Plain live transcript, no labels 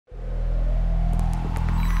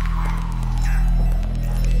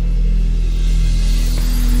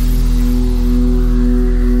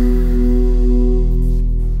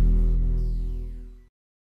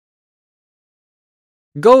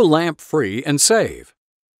Go lamp-free and save.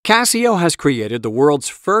 Casio has created the world's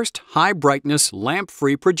first high-brightness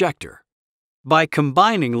lamp-free projector. By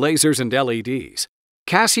combining lasers and LEDs,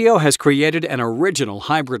 Casio has created an original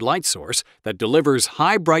hybrid light source that delivers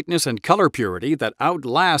high brightness and color purity that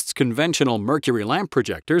outlasts conventional mercury lamp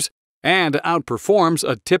projectors and outperforms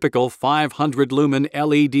a typical 500-lumen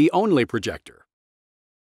LED-only projector.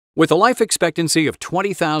 With a life expectancy of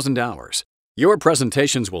 20,000 hours, your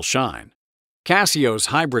presentations will shine. Casio's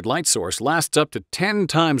hybrid light source lasts up to 10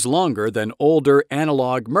 times longer than older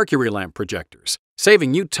analog mercury lamp projectors,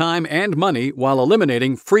 saving you time and money while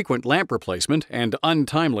eliminating frequent lamp replacement and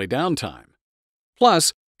untimely downtime.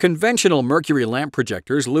 Plus, conventional mercury lamp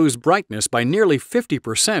projectors lose brightness by nearly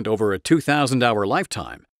 50% over a 2,000-hour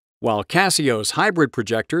lifetime, while Casio's hybrid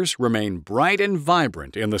projectors remain bright and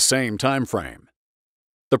vibrant in the same time frame.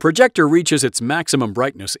 The projector reaches its maximum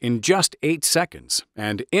brightness in just 8 seconds,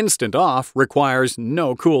 and instant off requires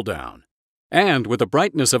no cooldown. And with a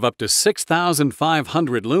brightness of up to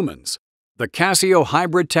 6,500 lumens, the Casio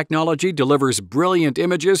hybrid technology delivers brilliant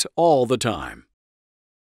images all the time.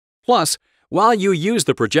 Plus, while you use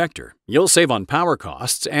the projector, you'll save on power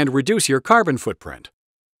costs and reduce your carbon footprint.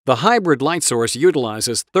 The hybrid light source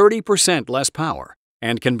utilizes 30% less power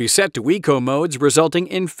and can be set to eco modes, resulting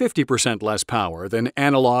in 50% less power than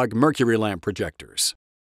analog mercury lamp projectors.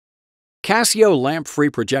 Casio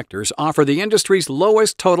LampFree projectors offer the industry's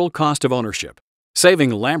lowest total cost of ownership, saving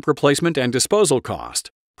lamp replacement and disposal cost,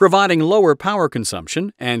 providing lower power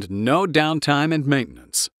consumption and no downtime and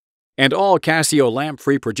maintenance. And all Casio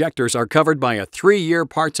LampFree projectors are covered by a 3-year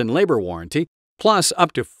parts and labor warranty, plus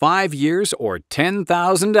up to 5 years or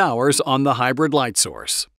 10,000 hours on the hybrid light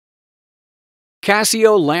source.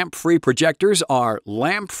 Casio LampFree projectors are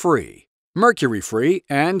lamp-free, mercury-free,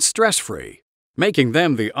 and stress-free, making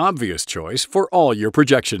them the obvious choice for all your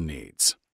projection needs.